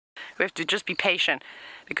We have to just be patient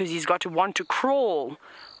because he's got to want to crawl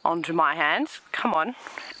onto my hands. Come on.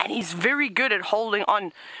 And he's very good at holding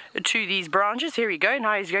on to these branches. Here we go.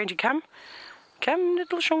 Now he's going to come. Come,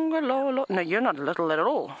 little shongololo. No, you're not little at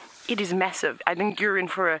all. It is massive. I think you're in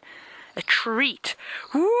for a treat.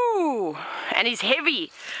 Woo! And he's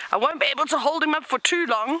heavy. I won't be able to hold him up for too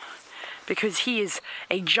long because he is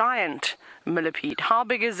a giant millipede. How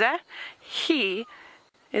big is that? He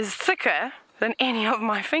is thicker than any of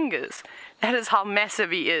my fingers. That is how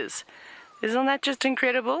massive he is. Isn't that just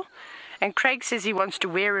incredible? And Craig says he wants to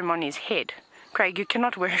wear him on his head. Craig, you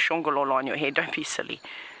cannot wear a shongololo on your head. Don't be silly.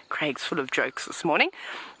 Craig's full of jokes this morning.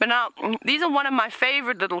 But now, these are one of my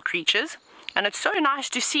favorite little creatures. And it's so nice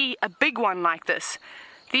to see a big one like this.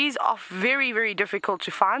 These are very, very difficult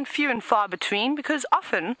to find, few and far between, because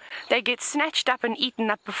often they get snatched up and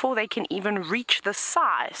eaten up before they can even reach this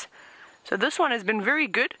size. So this one has been very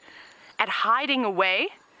good at hiding away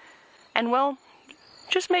and, well,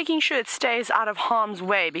 just making sure it stays out of harm's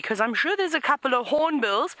way, because I'm sure there's a couple of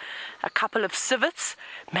hornbills, a couple of civets,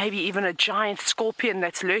 maybe even a giant scorpion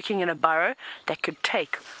that's lurking in a burrow that could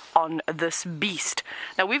take on this beast.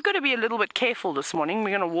 Now we've got to be a little bit careful this morning.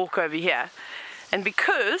 We're going to walk over here, and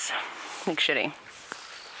because I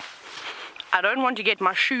don't want to get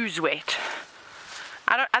my shoes wet.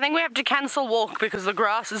 I think we have to cancel walk because the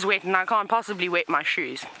grass is wet and I can't possibly wet my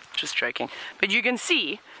shoes. Just joking. But you can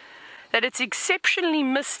see that it's exceptionally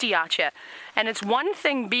misty out here, and it's one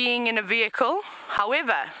thing being in a vehicle.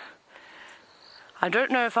 However, I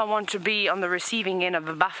don't know if I want to be on the receiving end of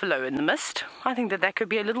a buffalo in the mist. I think that could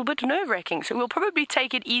be a little bit nerve-wracking. So we'll probably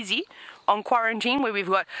take it easy on quarantine where we've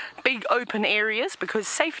got big open areas, because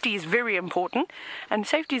safety is very important, and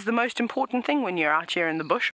safety is the most important thing when you're out here in the bush.